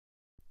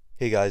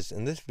Hey guys,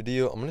 in this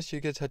video I'm going to show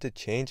you guys how to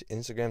change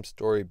Instagram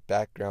story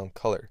background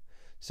color.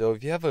 So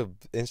if you have an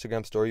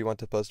Instagram story you want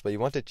to post but you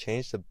want to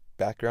change the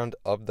background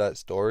of that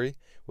story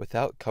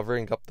without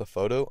covering up the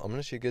photo, I'm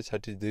going to show you guys how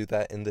to do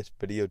that in this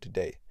video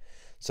today.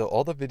 So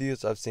all the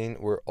videos I've seen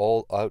were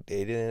all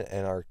outdated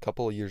and are a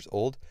couple of years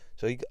old,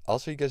 so I'll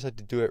show you guys how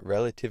to do it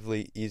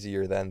relatively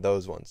easier than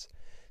those ones.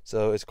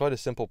 So it's quite a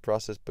simple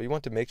process, but you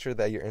want to make sure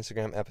that your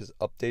Instagram app is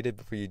updated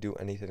before you do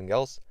anything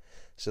else,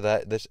 so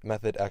that this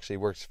method actually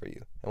works for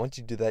you. And once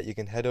you do that, you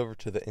can head over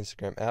to the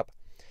Instagram app,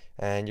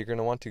 and you're going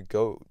to want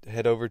to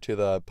head over to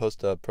the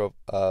post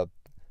a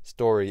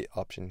story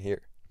option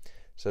here.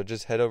 So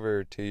just head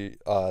over to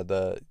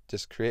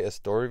just create a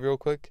story real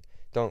quick.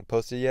 Don't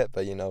post it yet,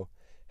 but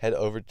head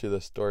over to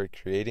the story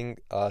creating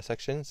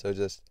section. So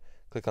just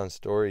click on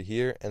story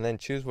here, and then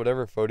choose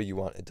whatever photo you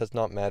want. It does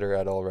not matter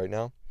at all right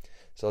now.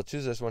 So I'll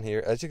choose this one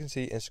here. As you can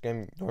see,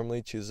 Instagram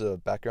normally chooses a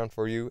background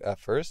for you at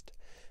first.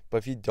 But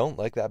if you don't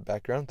like that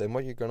background, then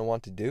what you're going to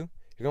want to do,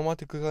 you're going to want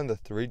to click on the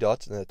three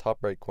dots in the top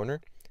right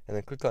corner and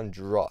then click on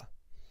draw.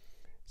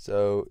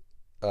 So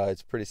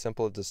it's pretty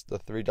simple, just the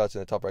three dots in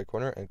the top right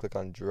corner and click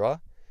on draw.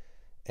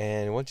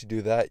 And once you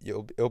do that,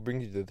 it'll bring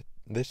you to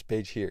this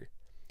page here.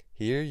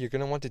 Here you're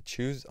going to want to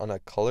choose on a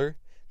color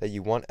that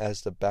you want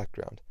as the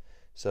background.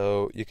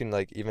 So you can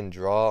even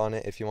draw on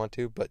it if you want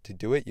to, but to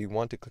do it you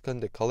want to click on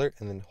the color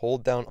and then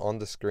hold down on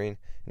the screen,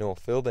 and it will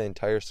fill the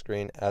entire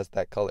screen as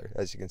that color,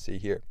 as you can see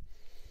here.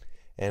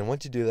 And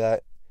once you do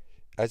that,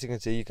 as you can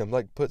see, you can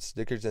put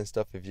stickers and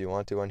stuff if you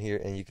want to on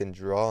here, and you can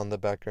draw on the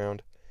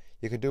background.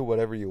 You can do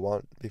whatever you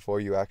want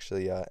before you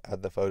actually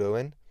add the photo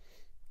in.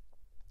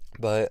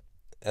 But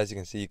as you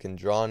can see, you can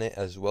draw on it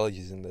as well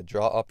using the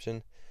draw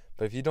option.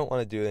 But if you don't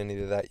want to do any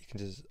of that, you can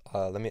just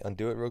let me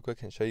undo it real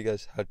quick and show you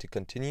guys how to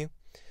continue.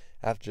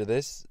 After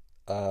this,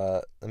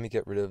 let me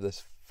get rid of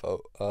this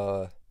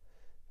let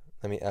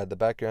me add the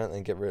background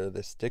and get rid of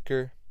this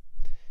sticker.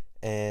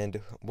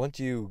 And once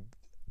you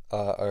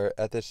are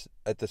at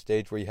the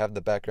stage where you have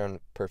the background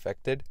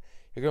perfected,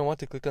 you're going to want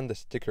to click on the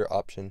sticker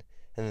option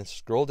and then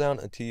scroll down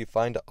until you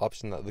find an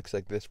option that looks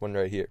like this one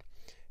right here.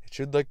 It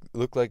should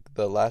look like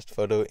the last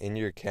photo in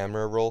your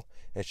camera roll,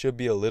 and it should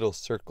be a little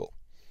circle.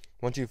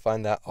 Once you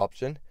find that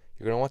option,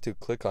 you're going to want to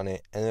click on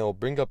it, and it will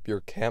bring up your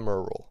camera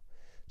roll.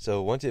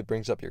 So once it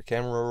brings up your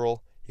camera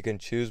roll, you can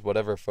choose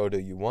whatever photo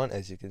you want,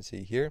 as you can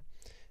see here.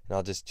 And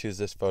I'll just choose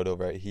this photo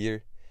right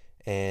here.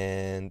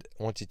 And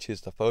once you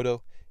choose the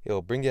photo, it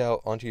will bring it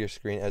out onto your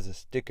screen as a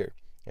sticker.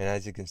 And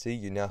as you can see,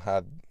 you now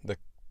have the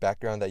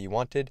background that you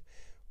wanted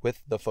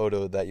with the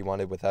photo that you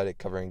wanted without it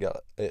covering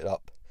it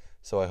up.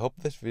 So I hope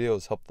this video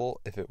was helpful.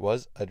 If it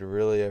was, I'd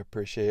really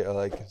appreciate a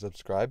like and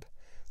subscribe.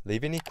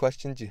 Leave any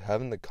questions you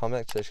have in the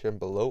comment section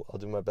below. I'll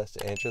do my best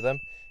to answer them.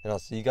 And I'll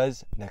see you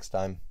guys next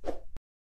time.